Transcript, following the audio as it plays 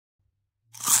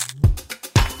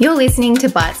You're listening to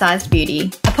Bite Sized Beauty,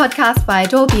 a podcast by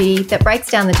Adore Beauty that breaks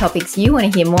down the topics you want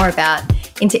to hear more about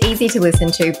into easy to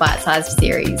listen to bite-sized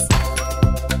series.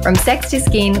 From sex to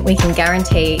skin, we can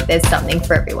guarantee there's something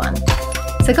for everyone.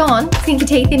 So go on, sink your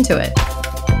teeth into it.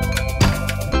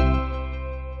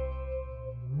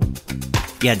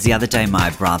 Yeah, the other day my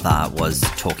brother was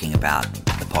talking about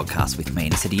the podcast with me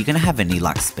and he said, are you going to have any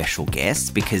special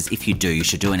guests? Because if you do, you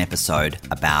should do an episode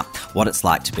about what it's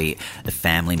like to be a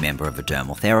family member of a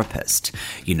dermal therapist.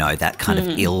 You know, that kind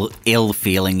of ill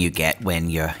feeling you get when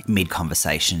you're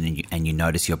mid-conversation and you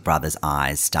notice your brother's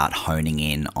eyes start honing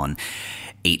in on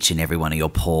each and every one of your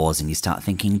pores and you start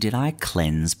thinking, did I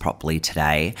cleanse properly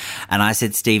today? And I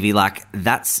said, Stevie,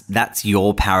 that's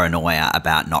your paranoia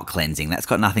about not cleansing. That's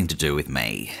got nothing to do with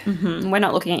me. Mm-hmm. We're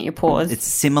not looking at your pores. It's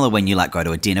similar when you go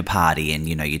to a dinner party and,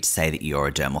 you'd say that you're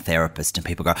a dermal therapist and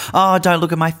people go, oh, don't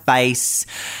look at my face.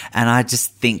 And I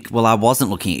just think, well, I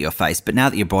wasn't looking at your face, but now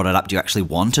that you brought it up, do you actually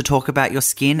want to talk about your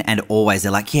skin? And always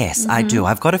they're like, yes, I do.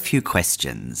 I've got a few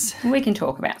questions. We can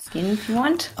talk about skin if you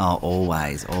want. Oh,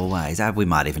 always.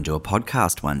 We might even do a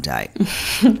podcast one day.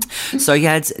 So,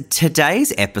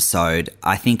 today's episode,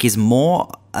 I think, is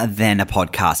more than a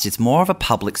podcast. It's more of a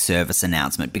public service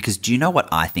announcement because do you know what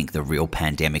I think the real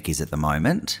pandemic is at the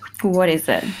moment? What is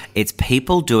it? It's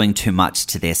people doing too much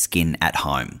to their skin at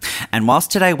home. And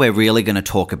whilst today we're really going to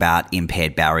talk about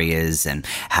impaired barriers and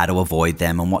how to avoid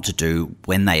them and what to do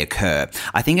when they occur,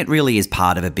 I think it really is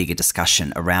part of a bigger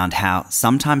discussion around how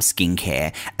sometimes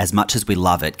skincare, as much as we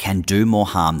love it, can do more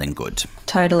harm than good.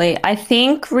 Totally. I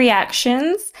think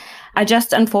reactions are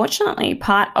just unfortunately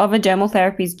part of a dermal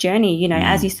therapy's journey.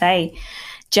 As you say,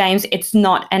 James, it's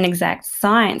not an exact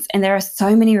science and there are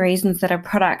so many reasons that a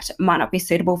product might not be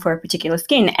suitable for a particular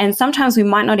skin. And sometimes we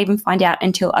might not even find out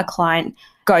until a client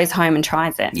goes home and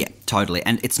tries it. Yeah, totally.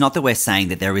 And it's not that we're saying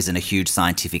that there isn't a huge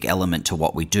scientific element to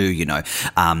what we do,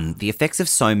 The effects of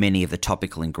so many of the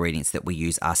topical ingredients that we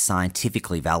use are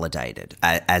scientifically validated,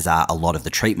 as are a lot of the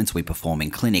treatments we perform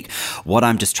in clinic. What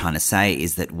I'm just trying to say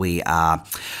is that we are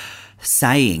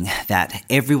saying that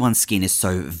everyone's skin is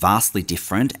so vastly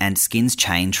different and skins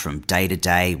change from day to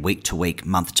day, week to week,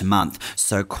 month to month.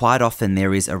 So quite often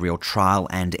there is a real trial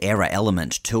and error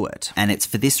element to it. And it's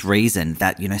for this reason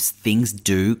that, things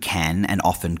can and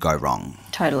often go wrong.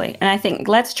 Totally. And I think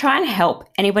let's try and help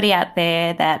anybody out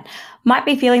there that might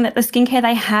be feeling that the skincare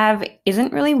they have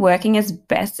isn't really working as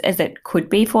best as it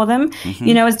could be for them.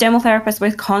 Mm-hmm. As dermal therapists,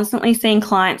 we're constantly seeing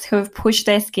clients who have pushed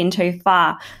their skin too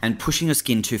far. And pushing your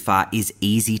skin too far is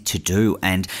easy to do,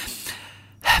 and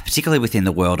particularly within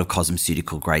the world of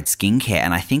cosmeceutical grade skincare.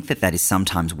 And I think that is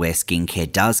sometimes where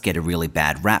skincare does get a really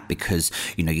bad rap because,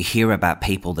 you hear about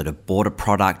people that have bought a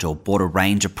product or bought a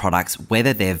range of products,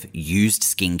 whether they've used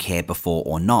skincare before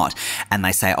or not. And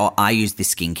they say, oh, I used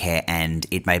this skincare and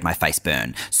it made my face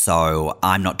burn. So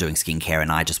I'm not doing skincare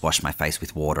and I just wash my face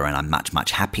with water and I'm much,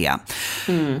 much happier.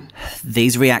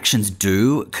 These reactions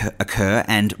do occur.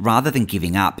 And rather than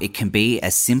giving up, it can be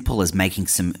as simple as making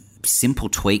some simple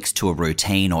tweaks to a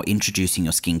routine or introducing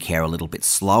your skincare a little bit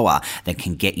slower that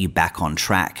can get you back on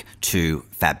track to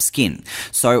fab skin.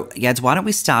 So, Yads, why don't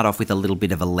we start off with a little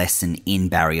bit of a lesson in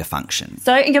barrier function?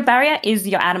 So your barrier is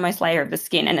your outermost layer of the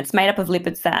skin and it's made up of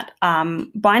lipids that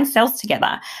bind cells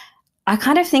together. I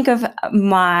kind of think of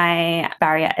my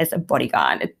barrier as a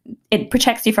bodyguard. It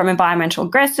protects you from environmental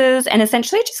aggressors and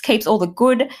essentially just keeps all the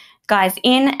good guys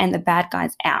in and the bad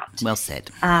guys out. Well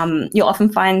said. You'll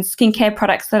often find skincare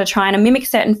products that are trying to mimic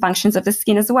certain functions of the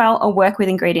skin as well or work with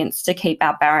ingredients to keep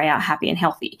our barrier happy and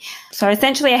healthy. So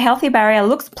essentially a healthy barrier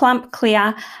looks plump,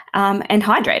 clear, and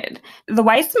hydrated. The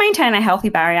ways to maintain a healthy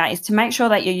barrier is to make sure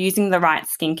that you're using the right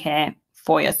skincare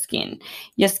for your skin.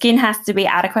 Your skin has to be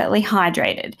adequately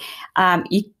hydrated.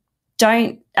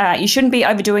 You shouldn't be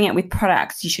overdoing it with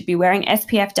products. You should be wearing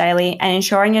SPF daily and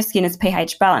ensuring your skin is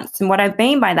pH balanced. And what I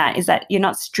mean by that is that you're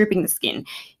not stripping the skin.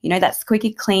 That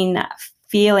squeaky clean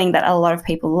feeling that a lot of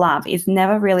people love is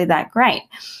never really that great.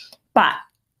 But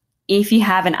if you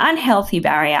have an unhealthy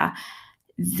barrier,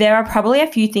 there are probably a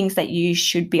few things that you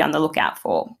should be on the lookout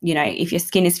for. If your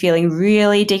skin is feeling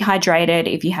really dehydrated,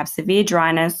 if you have severe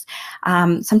dryness,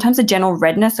 sometimes a general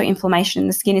redness or inflammation in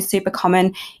the skin is super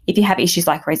common. If you have issues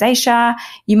like rosacea,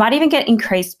 you might even get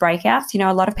increased breakouts.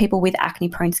 A lot of people with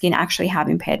acne-prone skin actually have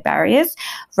impaired barriers.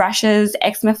 Rashes,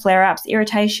 eczema flare-ups,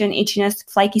 irritation, itchiness,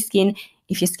 flaky skin.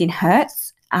 If your skin hurts,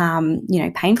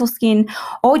 painful skin,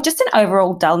 or just an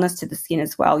overall dullness to the skin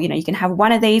as well. You can have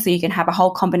one of these or you can have a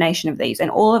whole combination of these,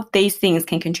 and all of these things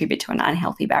can contribute to an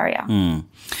unhealthy barrier.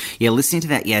 Yeah, listening to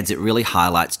that, Yads, it really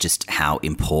highlights just how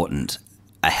important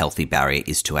a healthy barrier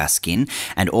is to our skin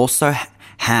and also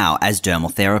how, as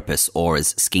dermal therapists or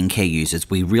as skincare users,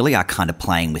 we really are kind of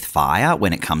playing with fire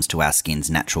when it comes to our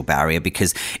skin's natural barrier,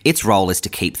 because its role is to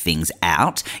keep things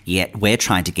out, yet we're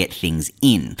trying to get things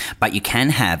in. But you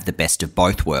can have the best of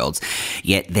both worlds,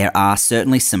 yet there are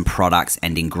certainly some products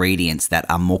and ingredients that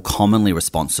are more commonly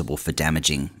responsible for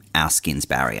damaging our skin's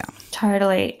barrier.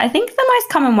 Totally. I think the most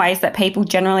common ways that people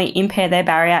generally impair their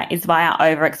barrier is via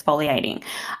over-exfoliating.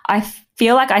 I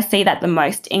feel like I see that the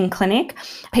most in clinic.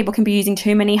 People can be using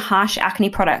too many harsh acne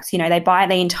products. You know, they buy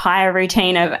the entire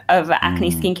routine of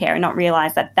acne skincare and not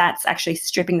realize that that's actually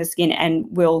stripping the skin and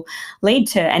will lead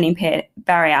to an impaired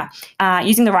barrier.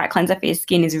 Using the right cleanser for your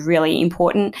skin is really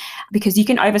important, because you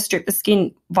can overstrip the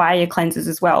skin via your cleansers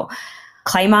as well.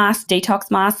 Clay masks, detox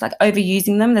masks, like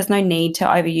overusing them. There's no need to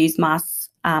overuse masks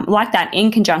like that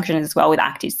in conjunction as well with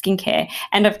active skincare.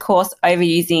 And of course,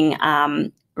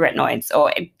 overusing retinoids,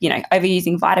 or, you know,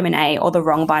 overusing vitamin A or the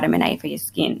wrong vitamin A for your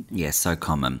skin. Yeah, so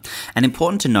common. And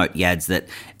important to note, Yads, that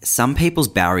some people's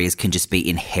barriers can just be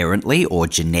inherently or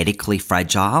genetically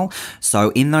fragile.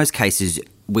 So in those cases,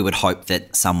 we would hope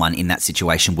that someone in that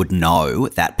situation would know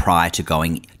that prior to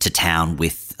going to town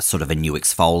with sort of a new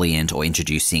exfoliant or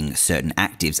introducing certain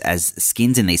actives, as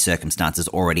skins in these circumstances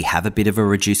already have a bit of a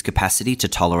reduced capacity to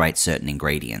tolerate certain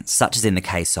ingredients, such as in the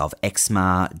case of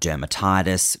eczema,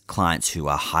 dermatitis, clients who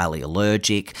are highly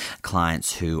allergic,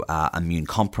 clients who are immune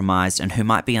compromised, and who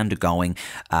might be undergoing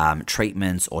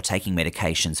treatments or taking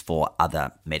medications for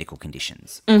other medical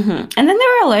conditions. Mm-hmm. And then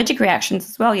there are allergic reactions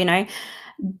as well, you know.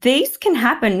 These can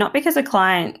happen not because a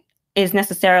client is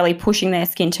necessarily pushing their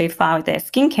skin too far with their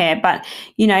skincare, but,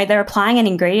 you know, they're applying an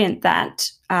ingredient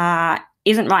that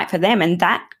isn't right for them, and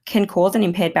that can cause an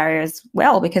impaired barrier as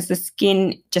well, because the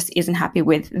skin just isn't happy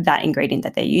with that ingredient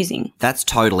that they're using. That's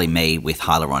totally me with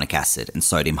hyaluronic acid and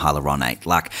sodium hyaluronate.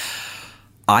 Like,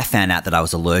 I found out that I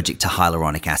was allergic to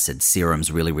hyaluronic acid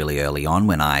serums really, really early on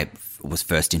when I was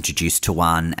first introduced to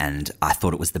one, and I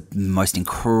thought it was the most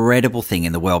incredible thing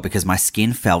in the world because my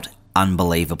skin felt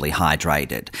unbelievably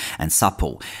hydrated and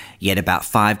supple. Yet about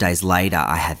 5 days later,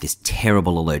 I had this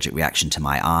terrible allergic reaction to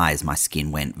my eyes. My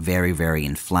skin went very, very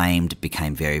inflamed,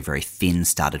 became very, very thin,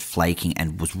 started flaking,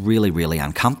 and was really, really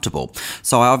uncomfortable.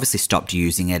 So I obviously stopped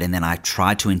using it, and then I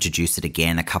tried to introduce it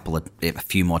again a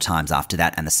few more times after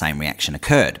that, and the same reaction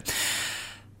occurred.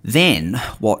 Then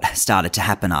what started to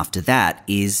happen after that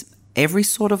is every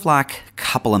sort of like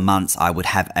couple of months I would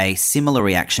have a similar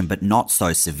reaction, but not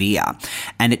so severe.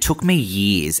 And it took me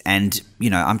years. And, you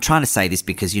know, I'm trying to say this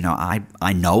because, you know,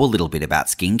 I know a little bit about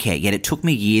skincare, yet it took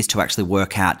me years to actually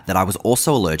work out that I was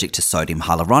also allergic to sodium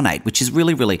hyaluronate, which is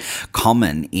really, really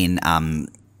common in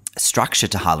structure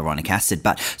to hyaluronic acid,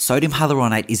 but sodium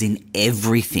hyaluronate is in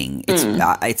everything.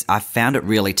 I found it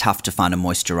really tough to find a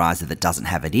moisturizer that doesn't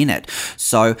have it in it.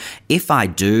 So if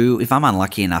I'm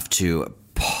unlucky enough to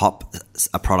pop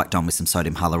a product on with some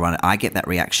sodium hyaluronate, I get that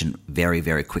reaction very,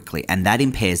 very quickly, and that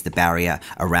impairs the barrier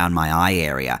around my eye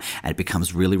area, and it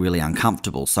becomes really, really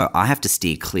uncomfortable. So I have to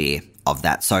steer clear of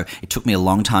that. So it took me a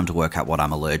long time to work out what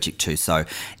I'm allergic to. So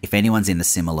if anyone's in the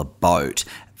similar boat,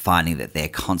 finding that they're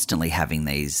constantly having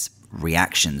these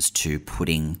reactions to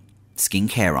putting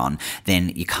skincare on, then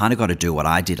you kind of got to do what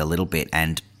I did a little bit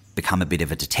and become a bit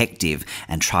of a detective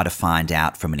and try to find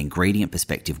out from an ingredient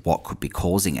perspective what could be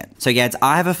causing it. So Yads,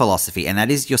 I have a philosophy, and that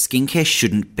is your skincare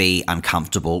shouldn't be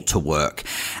uncomfortable to work.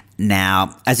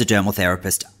 Now, as a dermal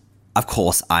therapist, of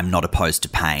course, I'm not opposed to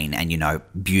pain, and, you know,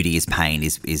 beauty is pain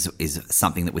is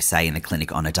something that we say in the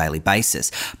clinic on a daily basis.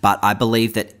 But I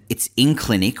believe that it's in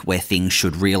clinic where things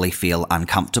should really feel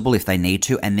uncomfortable if they need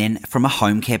to. And then from a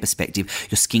home care perspective,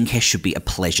 your skincare should be a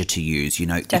pleasure to use. You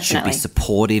know, Definitely. It should be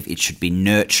supportive. It should be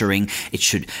nurturing. It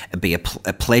should be a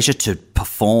pleasure to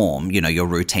perform. You know, your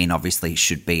routine obviously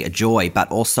should be a joy,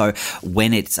 but also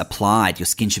when it's applied, your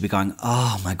skin should be going,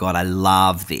 oh my God, I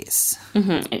love this.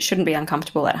 Mm-hmm. It shouldn't be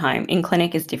uncomfortable at home. In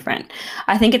clinic is different.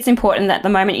 I think it's important that the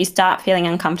moment you start feeling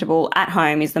uncomfortable at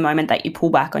home is the moment that you pull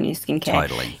back on your skincare.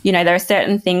 Totally. You know, there are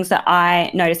certain things that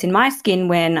I notice in my skin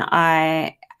when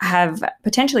I have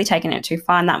potentially taken it too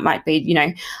far, and that might be, you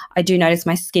know, I do notice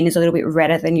my skin is a little bit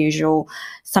redder than usual.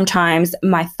 Sometimes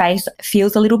my face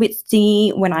feels a little bit stingy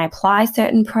when I apply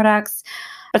certain products,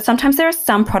 but sometimes there are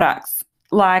some products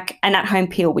like an at-home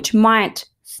peel which might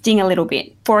sting a little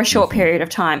bit for a short period of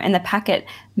time, and the packet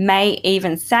may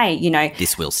even say, you know,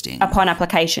 this will sting. Upon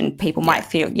application, people might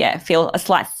feel a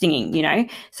slight stinging, you know,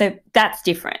 so that's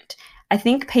different. I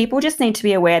think people just need to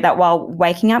be aware that while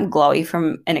waking up glowy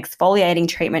from an exfoliating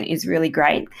treatment is really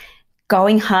great,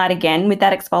 going hard again with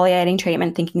that exfoliating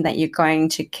treatment, thinking that you're going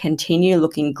to continue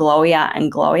looking glowier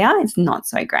and glowier, is not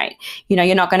so great. You know,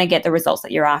 you're not going to get the results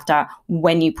that you're after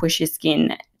when you push your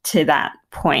skin to that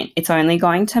point. It's only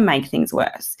going to make things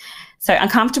worse. So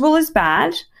uncomfortable is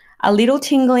bad. A little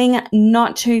tingling,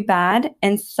 not too bad,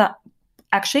 and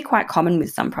actually quite common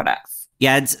with some products.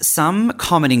 Yads, some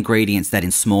common ingredients that in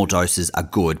small doses are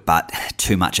good but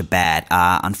too much are bad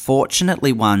are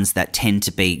unfortunately ones that tend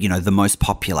to be, you know, the most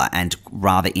popular and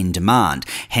rather in demand.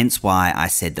 Hence why I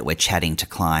said that we're chatting to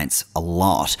clients a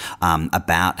lot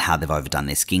about how they've overdone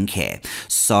their skincare.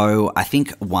 So I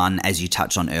think one, as you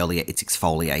touched on earlier, it's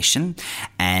exfoliation.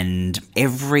 And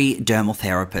every dermal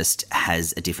therapist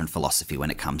has a different philosophy when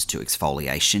it comes to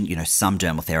exfoliation. You know, some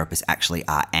dermal therapists actually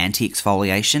are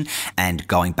anti-exfoliation, and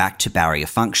going back to barrier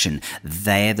function,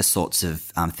 they're the sorts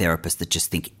of therapists that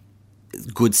just think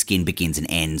good skin begins and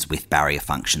ends with barrier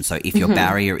function. So if your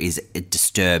barrier is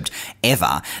disturbed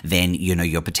ever, then, you know,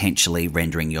 you're potentially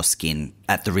rendering your skin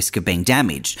at the risk of being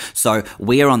damaged. So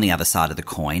we are on the other side of the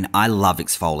coin. I love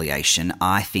exfoliation.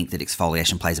 I think that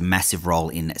exfoliation plays a massive role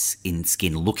in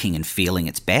skin looking and feeling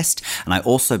its best. And I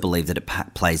also believe that it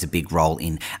plays a big role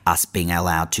in us being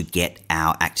allowed to get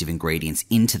our active ingredients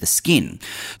into the skin.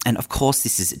 And of course,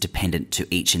 this is dependent to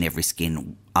each and every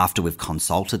skin after we've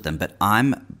consulted them, but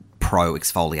I'm pro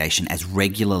exfoliation as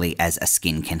regularly as a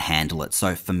skin can handle it.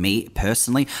 So for me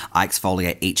personally, I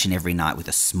exfoliate each and every night with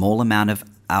a small amount of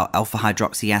alpha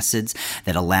hydroxy acids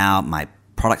that allow my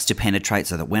products to penetrate,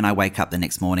 so that when I wake up the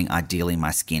next morning, ideally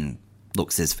my skin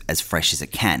looks as fresh as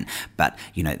it can. But,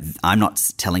 you know, I'm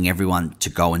not telling everyone to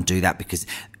go and do that, because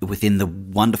within the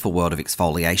wonderful world of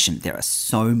exfoliation, there are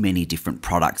so many different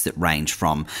products that range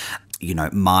from, you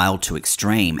know, mild to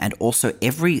extreme. And also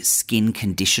every skin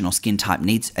condition or skin type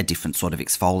needs a different sort of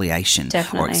exfoliation.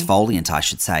 Definitely. Or exfoliant, I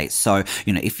should say. So,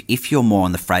 you know, if you're more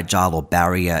on the fragile or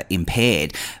barrier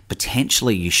impaired,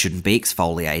 potentially you shouldn't be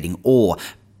exfoliating, or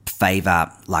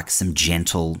favor like some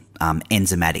gentle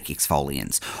enzymatic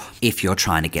exfoliants. If you're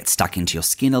trying to get stuck into your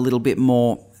skin a little bit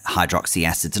more, hydroxy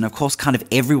acids. And of course, kind of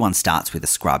everyone starts with a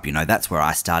scrub. You know, that's where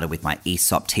I started with my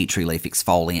Aesop tea tree leaf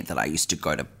exfoliant that I used to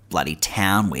go to bloody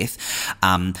town with.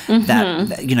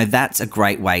 That, you know, that's a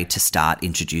great way to start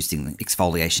introducing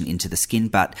exfoliation into the skin,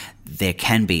 but there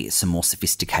can be some more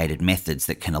sophisticated methods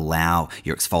that can allow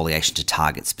your exfoliation to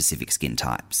target specific skin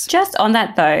types. Just on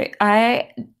that though, I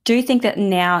do think that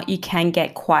now you can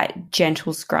get quite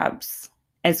gentle scrubs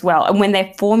as well. And when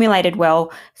they're formulated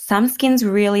well, some skins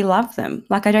really love them.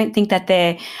 Like, I don't think that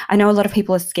I know a lot of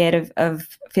people are scared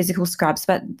of physical scrubs,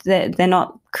 but they're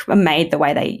not made the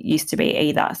way they used to be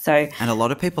either. So, and a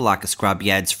lot of people like a scrub,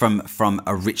 Yads, from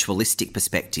a ritualistic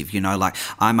perspective. You know, like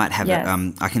I might have,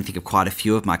 I can think of quite a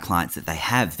few of my clients that they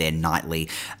have their nightly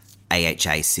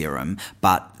AHA serum,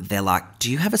 but they're like,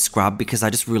 do you have a scrub? Because I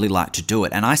just really like to do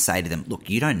it. And I say to them, look,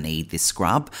 you don't need this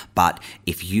scrub, but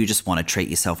if you just want to treat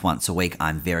yourself once a week,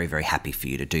 I'm very, very happy for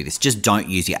you to do this. Just don't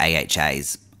use your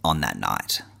AHAs on that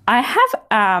night. I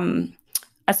have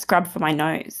a scrub for my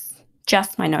nose,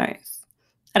 just my nose.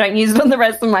 I don't use it on the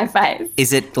rest of my face.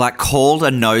 Is it like called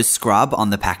a nose scrub on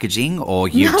the packaging, or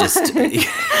you just...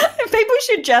 People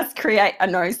should just create a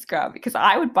nose scrub, because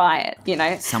I would buy it, you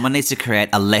know. Someone needs to create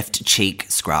a left cheek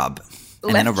scrub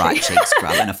and then a right cheek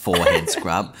scrub and a forehead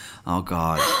scrub. Oh,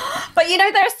 God. But, you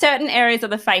know, there are certain areas of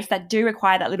the face that do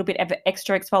require that little bit of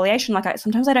extra exfoliation. Like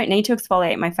sometimes I don't need to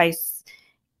exfoliate my face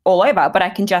all over, but I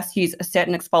can just use a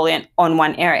certain exfoliant on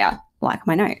one area, like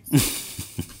my nose.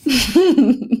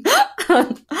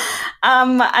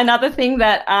 Another thing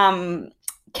that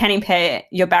can impair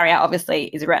your barrier, obviously,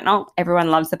 is retinol.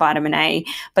 Everyone loves the vitamin A,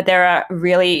 but there are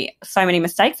really so many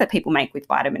mistakes that people make with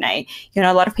vitamin A. You know,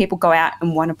 a lot of people go out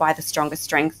and want to buy the strongest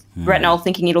strength retinol,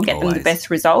 thinking it'll get them the best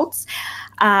results.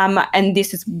 And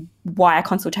this is why a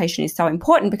consultation is so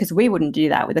important, because we wouldn't do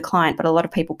that with a client, but a lot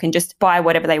of people can just buy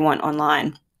whatever they want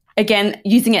online. Again,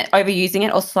 overusing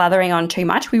it or slathering on too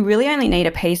much, we really only need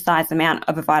a pea-sized amount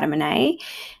of a vitamin A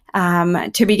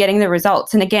to be getting the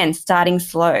results. And again, starting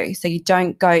slow. So you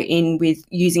don't go in with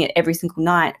using it every single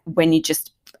night when you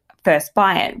just first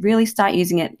buy it. Really start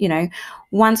using it, you know,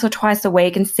 once or twice a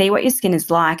week and see what your skin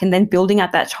is like, and then building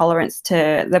up that tolerance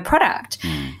to the product.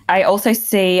 I also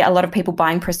see a lot of people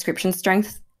buying prescription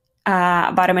strength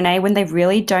vitamin A when they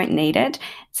really don't need it.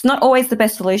 It's not always the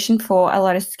best solution for a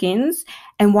lot of skins.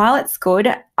 And while it's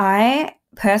good, I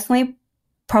personally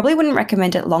probably wouldn't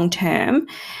recommend it long term.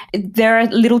 There are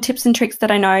little tips and tricks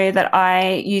that I know that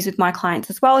I use with my clients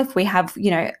as well. If we have,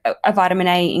 a vitamin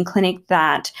A in clinic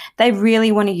that they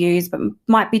really want to use but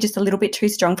might be just a little bit too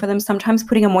strong for them, sometimes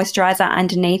putting a moisturizer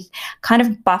underneath kind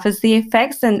of buffers the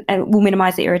effects and will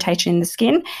minimize the irritation in the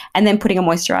skin, and then putting a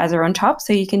moisturizer on top.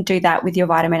 So you can do that with your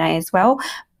vitamin A as well,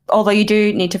 although you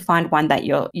do need to find one that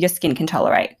your skin can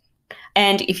tolerate.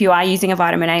 And if you are using a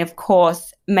vitamin A, of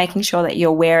course, making sure that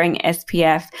you're wearing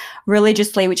SPF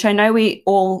religiously, which I know we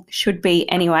all should be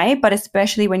anyway, but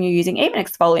especially when you're using even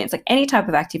exfoliants, like any type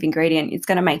of active ingredient, it's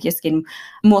going to make your skin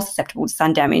more susceptible to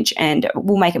sun damage and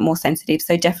will make it more sensitive.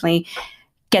 So definitely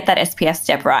get that SPF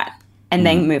step right and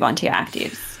then move on to your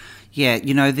actives. Yeah,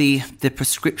 the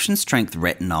prescription strength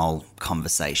retinol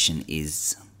conversation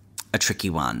is a tricky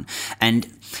one. And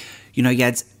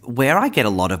Yads, where I get a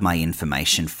lot of my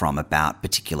information from about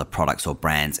particular products or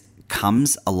brands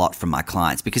comes a lot from my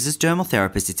clients, because as dermal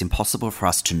therapists, it's impossible for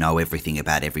us to know everything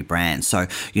about every brand. So,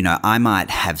 I might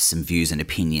have some views and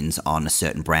opinions on a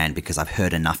certain brand because I've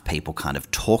heard enough people kind of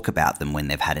talk about them when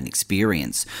they've had an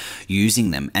experience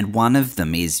using them. And one of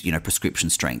them is, prescription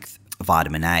strength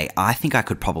vitamin A. I think I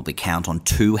could probably count on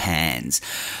two hands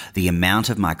the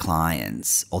amount of my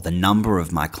clients, or the number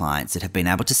of my clients, that have been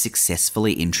able to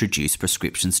successfully introduce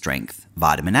prescription strength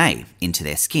vitamin A into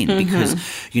their skin, because,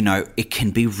 it can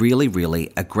be really,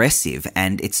 really aggressive,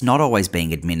 and it's not always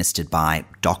being administered by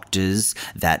doctors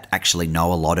that actually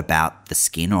know a lot about the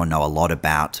skin or know a lot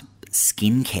about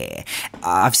skincare.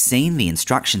 I've seen the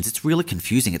instructions. It's really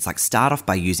confusing. It's like, start off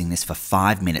by using this for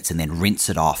 5 minutes and then rinse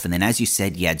it off. And then, as you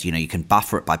said, Yads, you can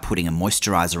buffer it by putting a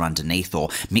moisturizer underneath or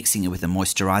mixing it with a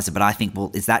moisturizer. But I think,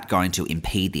 well, is that going to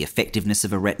impede the effectiveness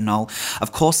of a retinol?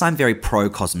 Of course, I'm very pro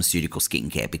cosmeceutical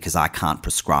skincare because I can't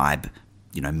prescribe,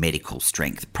 medical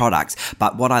strength products.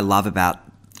 But what I love about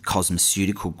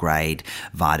cosmeceutical grade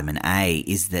vitamin A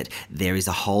is that there is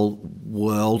a whole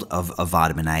world of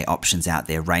vitamin A options out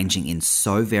there, ranging in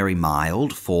so very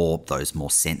mild for those more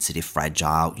sensitive,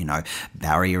 fragile,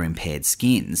 barrier impaired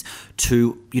skins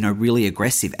to, really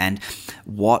aggressive. And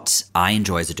what I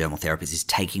enjoy as a dermal therapist is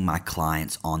taking my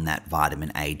clients on that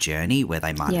vitamin A journey where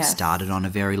they might have started on a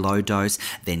very low dose.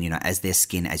 Then, as their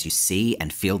skin, as you see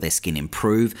and feel their skin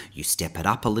improve, you step it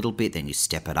up a little bit, then you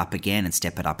step it up again and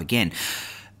step it up again.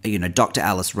 Dr.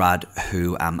 Alice Rudd,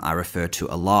 who I refer to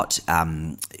a lot,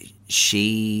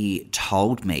 she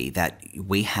told me that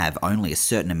we have only a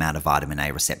certain amount of vitamin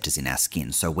A receptors in our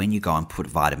skin. So when you go and put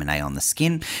vitamin A on the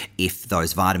skin, if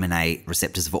those vitamin A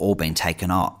receptors have all been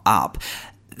taken up,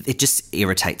 it just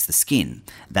irritates the skin.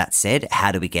 That said,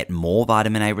 how do we get more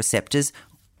vitamin A receptors?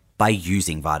 By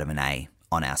using vitamin A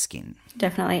on our skin.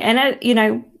 Definitely.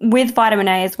 And, with vitamin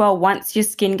A as well, once your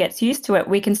skin gets used to it,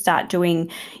 we can start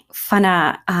doing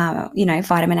funner,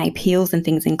 vitamin A peels and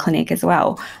things in clinic as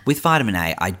well. With vitamin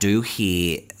A, I do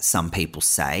hear some people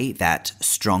say that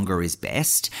stronger is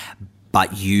best,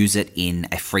 but use it in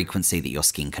a frequency that your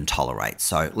skin can tolerate.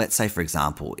 So let's say, for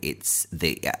example, it's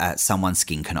someone's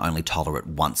skin can only tolerate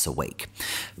once a week.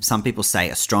 Some people say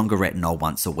a stronger retinol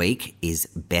once a week is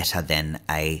better than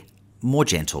a more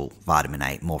gentle vitamin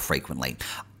A more frequently.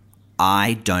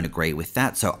 I don't agree with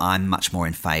that, so I'm much more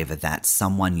in favour that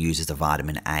someone uses a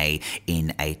vitamin A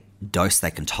in a dose they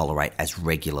can tolerate as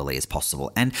regularly as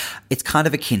possible. And it's kind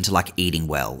of akin to like eating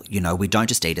well. We don't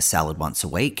just eat a salad once a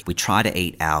week. We try to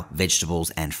eat our vegetables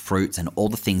and fruits and all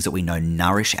the things that we know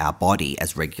nourish our body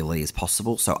as regularly as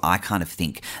possible. So I kind of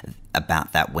think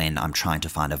about that when I'm trying to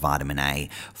find a vitamin A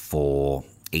for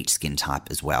each skin type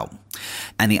as well.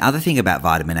 And the other thing about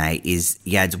vitamin A is,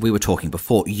 Yads, we were talking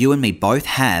before, you and me both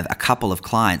have a couple of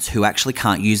clients who actually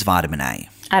can't use vitamin A.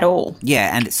 At all.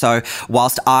 Yeah, and so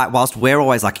whilst we're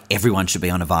always like everyone should be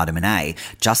on a vitamin A,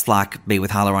 just like me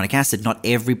with hyaluronic acid, not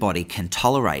everybody can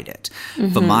tolerate it.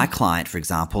 For my client, for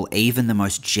example, even the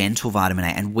most gentle vitamin A,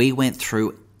 and we went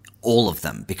through all of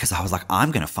them because I was like,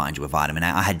 I'm going to find you a vitamin A.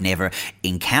 I had never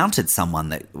encountered someone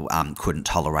that couldn't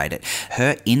tolerate it.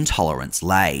 Her intolerance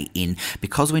lay in,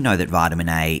 because we know that vitamin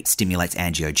A stimulates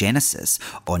angiogenesis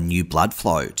or new blood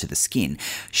flow to the skin,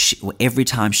 every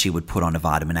time she would put on a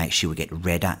vitamin A, she would get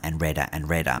redder and redder and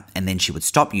redder. And then she would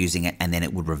stop using it and then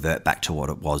it would revert back to what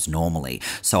it was normally.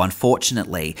 So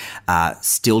unfortunately,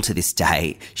 still to this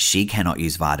day, she cannot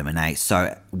use vitamin A.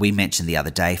 So we mentioned the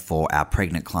other day for our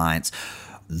pregnant clients,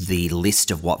 the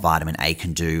list of what vitamin A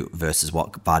can do versus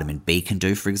what vitamin B can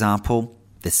do, for example,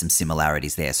 there's some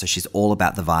similarities there. So she's all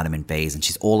about the vitamin Bs and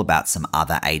she's all about some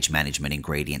other age management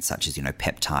ingredients such as,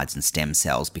 peptides and stem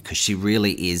cells, because she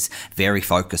really is very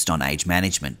focused on age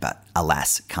management, but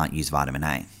alas, can't use vitamin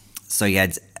A. So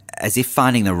yeah, as if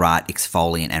finding the right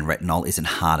exfoliant and retinol isn't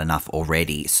hard enough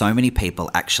already, so many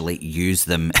people actually use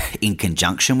them in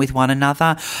conjunction with one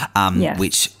another,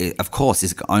 which, of course,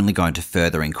 is only going to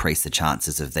further increase the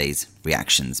chances of these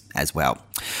reactions as well.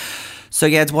 So,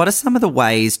 Yads, what are some of the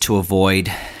ways to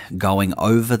avoid going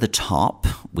over the top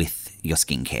with your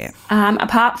skincare?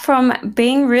 Apart from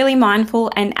being really mindful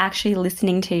and actually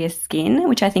listening to your skin,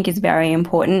 which I think is very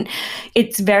important,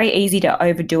 it's very easy to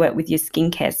overdo it with your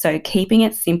skincare. So keeping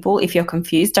it simple. If you're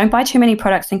confused, don't buy too many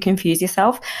products and confuse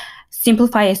yourself.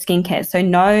 Simplify your skincare. So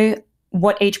know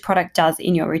what each product does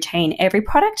in your routine. Every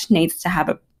product needs to have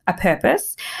a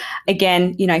purpose.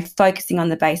 Again, focusing on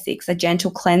the basics, a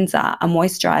gentle cleanser, a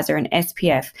moisturizer, an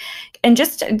SPF, and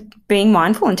just being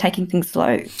mindful and taking things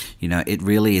slow. It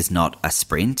really is not a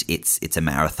sprint. It's a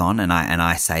marathon. And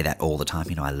I say that all the time.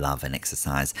 I love an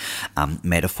exercise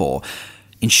metaphor.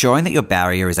 Ensuring that your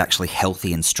barrier is actually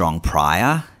healthy and strong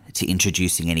prior to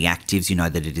introducing any actives,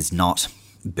 that it is not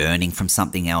burning from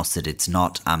something else, that it's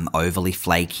not overly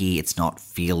flaky, it's not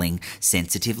feeling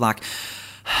sensitive.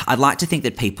 I'd like to think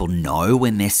that people know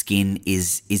when their skin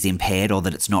is impaired or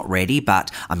that it's not ready, but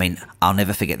I'll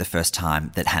never forget the first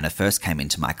time that Hannah first came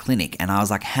into my clinic and I was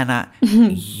like, Hannah,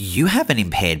 you have an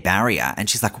impaired barrier. And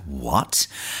she's like, what?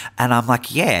 And I'm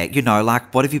like, yeah,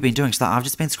 what have you been doing? She's like, I've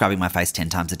just been scrubbing my face 10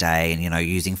 times a day and,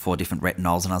 using 4 different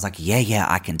retinols. And I was like, yeah,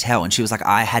 I can tell. And she was like,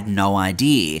 I had no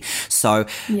idea. So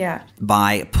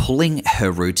by pulling her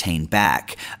routine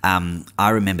back, I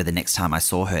remember the next time I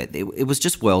saw her, it was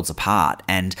just worlds apart.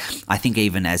 And I think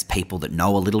even as people that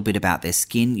know a little bit about their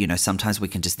skin, sometimes we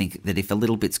can just think that if a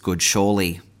little bit's good,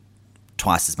 surely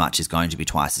twice as much is going to be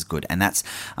twice as good. And that's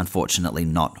unfortunately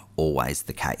not always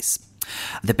the case.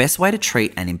 The best way to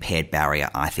treat an impaired barrier,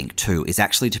 I think, too, is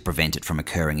actually to prevent it from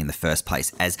occurring in the first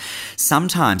place, as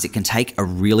sometimes it can take a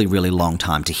really, really long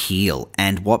time to heal.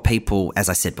 And what people, as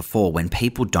I said before, when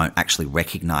people don't actually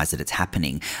recognize that it's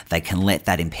happening, they can let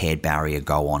that impaired barrier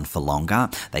go on for longer.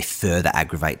 They further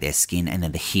aggravate their skin, and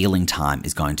then the healing time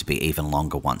is going to be even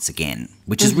longer once again,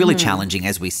 which is really challenging,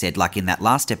 as we said, like in that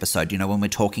last episode, when we're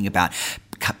talking about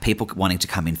people wanting to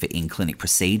come in for in-clinic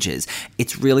procedures,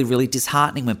 it's really, really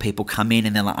disheartening when people come in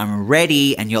and they're like, I'm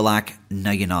ready, and you're like, no,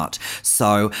 you're not.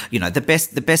 So,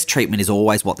 the best treatment is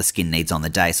always what the skin needs on the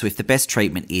day. So if the best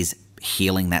treatment is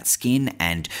healing that skin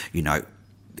and,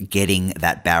 getting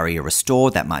that barrier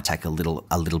restored, that might take a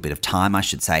little bit of time, I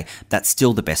should say, that's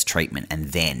still the best treatment,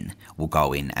 and then we'll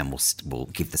go in and we'll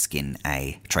give the skin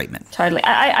a treatment. Totally.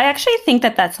 I actually think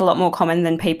that that's a lot more common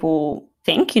than people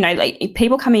think.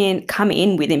 People come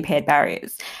in with impaired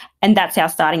barriers, and that's our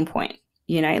starting point.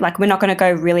 We're not going to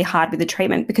go really hard with the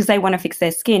treatment because they want to fix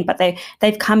their skin, but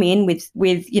they've come in with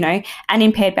an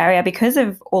impaired barrier because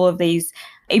of all of these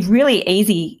really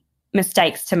easy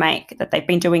mistakes to make that they've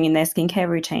been doing in their skincare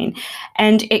routine.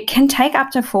 And it can take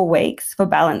up to 4 weeks for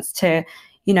balance to,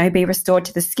 be restored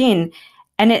to the skin.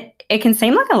 And it can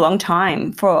seem like a long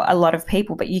time for a lot of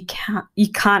people, but you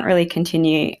can't really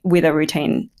continue with a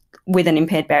routine with an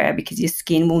impaired barrier because your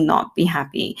skin will not be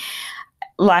happy.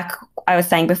 Like I was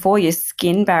saying before, your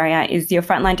skin barrier is your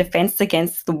frontline defense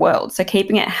against the world. So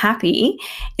keeping it happy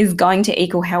is going to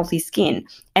equal healthy skin.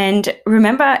 And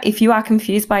remember, if you are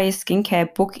confused by your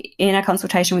skincare, book in a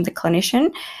consultation with a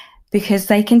clinician because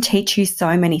they can teach you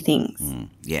so many things.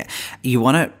 Yeah. You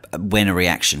want to, when a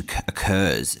reaction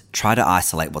occurs, try to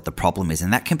isolate what the problem is.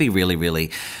 And that can be really,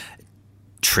 really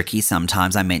tricky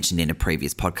sometimes. I mentioned in a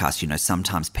previous podcast,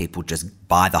 sometimes people just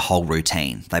buy the whole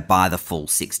routine. They buy the full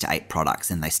 6 to 8 products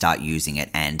and they start using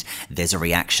it, and there's a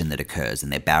reaction that occurs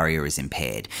and their barrier is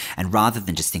impaired. And rather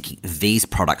than just thinking, these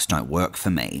products don't work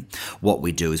for me, what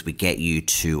we do is we get you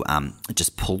to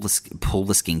just pull the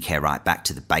skincare right back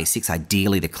to the basics.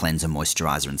 Ideally, the cleanser,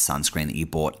 moisturizer and sunscreen that you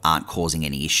bought aren't causing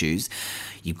any issues.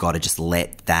 You've got to just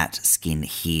let that skin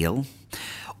heal.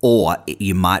 Or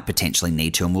you might potentially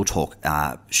need to, and we'll talk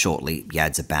shortly,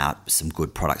 Yads, about some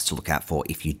good products to look out for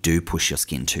if you do push your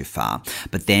skin too far.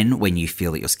 But then when you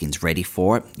feel that your skin's ready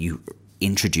for it, you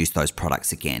introduce those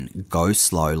products again. Go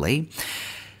slowly.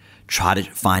 Try to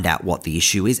find out what the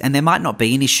issue is. And there might not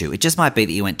be an issue. It just might be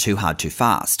that you went too hard too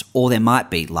fast. Or there might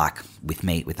be, like with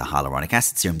me, with the hyaluronic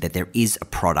acid serum, that there is a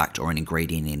product or an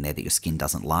ingredient in there that your skin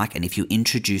doesn't like. And if you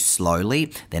introduce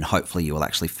slowly, then hopefully you will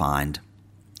actually find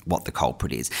what the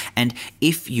culprit is. And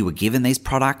if you were given these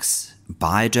products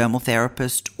by a dermal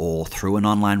therapist or through an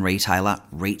online retailer,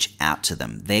 reach out to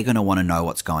them. They're going to want to know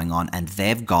what's going on, and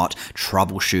they've got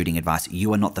troubleshooting advice.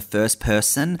 You are not the first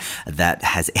person that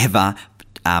has ever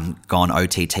gone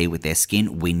OTT with their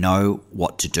skin. We know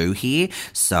what to do here.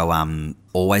 So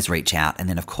always reach out. And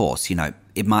then, of course,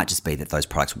 it might just be that those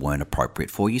products weren't appropriate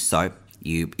for you. So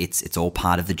It's all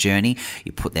part of the journey.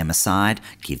 You put them aside,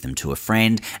 give them to a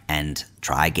friend, and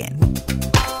try again.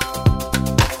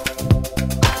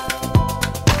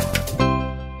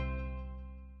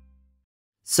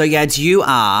 So, Yads, you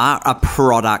are a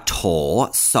product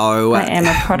whore. So I am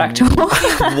a product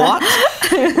whore.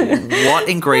 What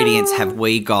ingredients have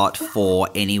we got for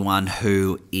anyone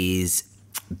who is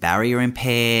barrier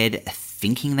impaired,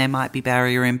 thinking they might be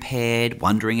barrier impaired,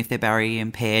 wondering if they're barrier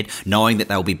impaired, knowing that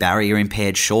they'll be barrier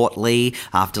impaired shortly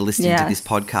after listening to this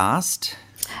podcast?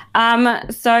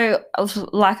 So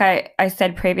like I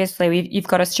said previously, you've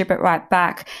got to strip it right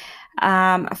back.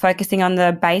 Focusing on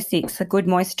the basics, a good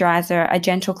moisturizer, a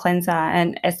gentle cleanser,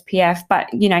 and SPF.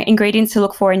 But, ingredients to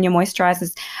look for in your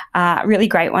moisturizers, really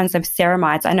great ones of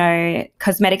ceramides. I know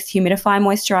Cosmetics Humidify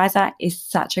Moisturizer is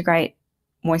such a great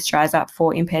moisturizer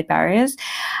for impaired barriers.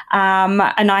 A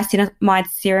niacinamide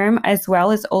serum as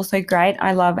well is also great.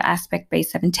 I love Aspect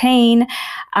B17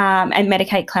 and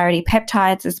Medicate Clarity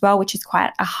Peptides as well, which is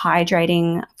quite a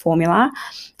hydrating formula.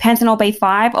 Panthenol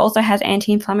B5 also has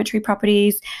anti-inflammatory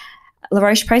properties. La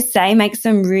Roche-Posay makes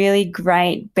some really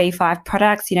great B5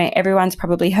 products. Everyone's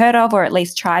probably heard of or at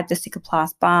least tried the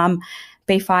Cicaplast Balm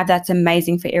B5. That's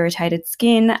amazing for irritated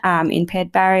skin, impaired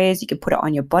barriers. You can put it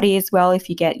on your body as well if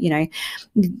you get,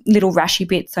 little rashy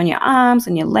bits on your arms,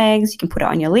 on your legs. You can put it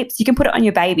on your lips. You can put it on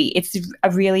your baby. It's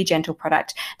a really gentle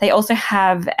product. They also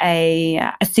have a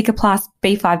Cicaplast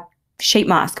B5 sheet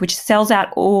mask, which sells out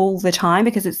all the time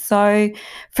because it's so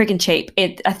freaking cheap.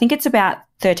 I think it's about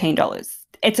 $13.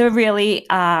 It's a really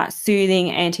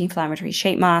soothing anti-inflammatory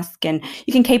sheet mask, and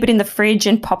you can keep it in the fridge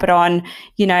and pop it on,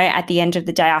 at the end of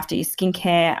the day after your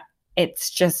skincare.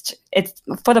 It's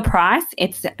for the price,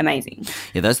 it's amazing.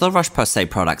 Yeah, those La Roche-Posay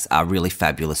products are really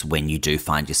fabulous when you do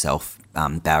find yourself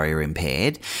barrier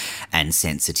impaired and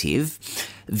sensitive.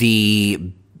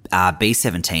 The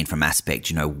B17 from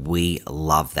Aspect, we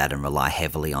love that and rely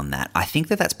heavily on that. I think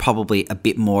that that's probably a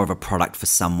bit more of a product for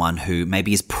someone who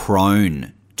maybe is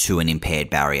prone to an impaired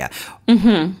barrier,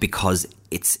 because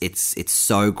it's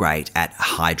so great at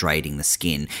hydrating the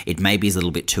skin. It maybe is a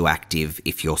little bit too active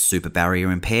if you're super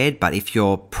barrier impaired, but if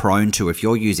you're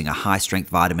using a high strength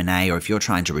vitamin A, or if you're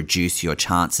trying to reduce your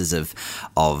chances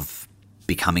of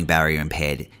becoming barrier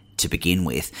impaired to begin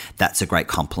with, that's a great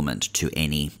complement to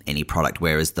any product,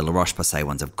 whereas the La Roche-Posay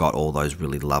ones have got all those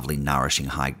really lovely, nourishing,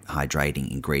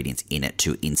 hydrating ingredients in it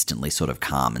to instantly sort of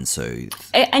calm and soothe.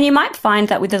 And you might find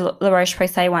that with the La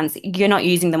Roche-Posay ones, you're not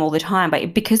using them all the time,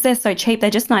 but because they're so cheap,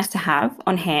 they're just nice to have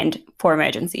on hand for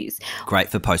emergencies. Great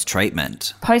for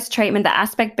post-treatment. Post-treatment, the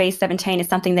Aspect B17 is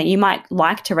something that you might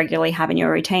like to regularly have in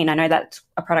your routine. I know that's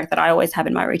a product that I always have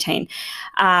in my routine.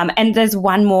 And there's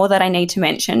one more that I need to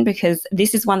mention, because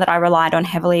this is one that I relied on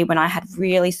heavily when I had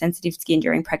really sensitive skin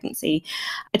during pregnancy.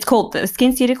 It's called the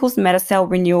SkinCeuticals Metacell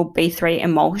Renewal B3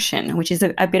 Emulsion, which is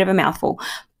a bit of a mouthful.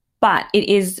 But it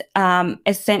is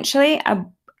essentially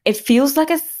it feels like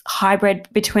a hybrid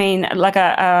between like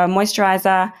a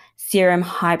moisturizer serum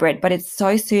hybrid, but it's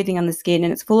so soothing on the skin,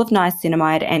 and it's full of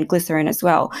niacinamide and glycerin as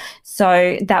well.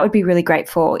 So that would be really great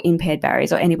for impaired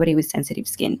barriers or anybody with sensitive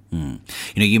skin.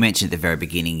 You mentioned at the very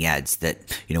beginning, Yads, that,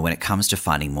 when it comes to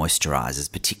finding moisturizers,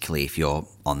 particularly if you're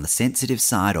on the sensitive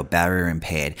side or barrier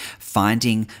impaired,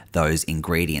 finding those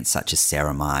ingredients such as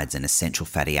ceramides and essential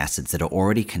fatty acids that are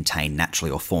already contained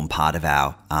naturally or form part of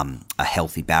our a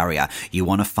healthy barrier, you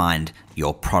want to find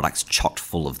your products chock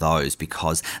full of those,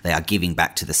 because they are giving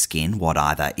back to the skin what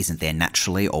either isn't there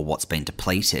naturally or what's been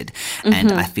depleted.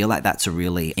 And I feel like that's a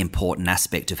really important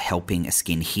aspect of helping a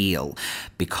skin heal,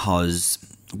 because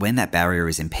when that barrier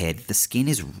is impaired, the skin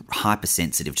is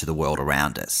hypersensitive to the world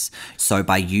around us. So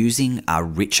by using a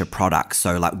richer product,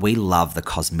 so like we love the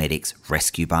Cosmetics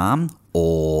Rescue Balm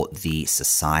or the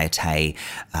Societe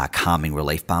Calming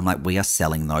Relief Balm, like we are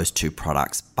selling those two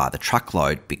products by the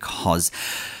truckload, because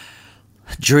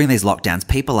during these lockdowns,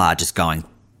 people are just going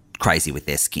crazy with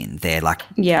their skin. They're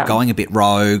going a bit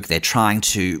rogue. They're trying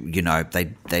to,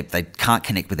 they can't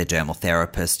connect with their dermal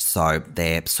therapist, so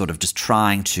they're sort of just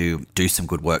trying to do some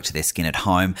good work to their skin at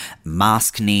home.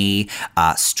 Maskne,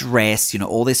 stress,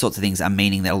 all these sorts of things are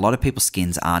meaning that a lot of people's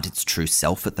skins aren't its true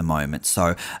self at the moment.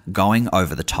 So going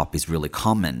over the top is really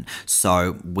common.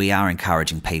 So we are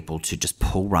encouraging people to just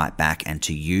pull right back and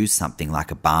to use something like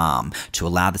a balm to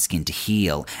allow the skin to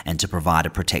heal and to provide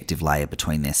a protective layer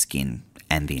between their skin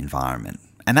and the environment.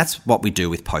 And that's what we do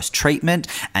with post-treatment,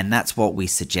 and that's what we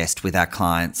suggest with our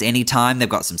clients anytime they've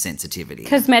got some sensitivity.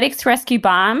 Cosmetics Rescue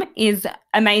Balm is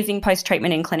amazing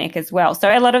post-treatment in clinic as well. So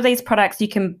a lot of these products you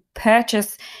can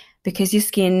purchase because your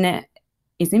skin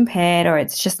is impaired, or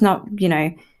it's just not,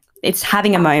 it's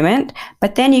having a moment,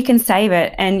 but then you can save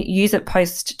it and use it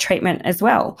post-treatment as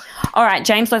well. All right,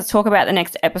 James, let's talk about the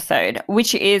next episode,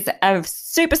 which is a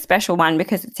super special one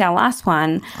because it's our last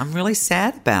one. I'm really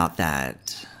sad about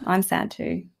that. I'm sad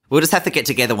too. We'll just have to get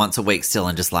together once a week still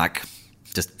and just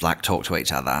talk to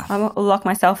each other. I'll lock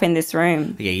myself in this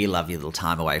room. Yeah, you love your little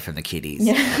time away from the kiddies.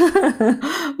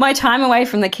 Yeah. My time away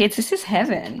from the kids, this is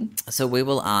heaven. So we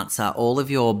will answer all of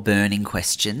your burning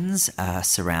questions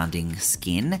surrounding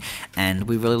skin, and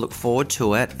we really look forward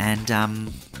to it.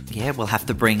 And we'll have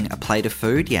to bring a plate of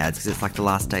food, because it's like the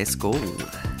last day of school.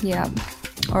 Yeah,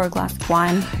 or a glass of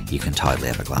wine. You can totally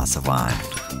have a glass of wine.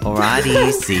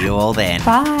 Alrighty, see you all then.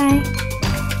 Bye.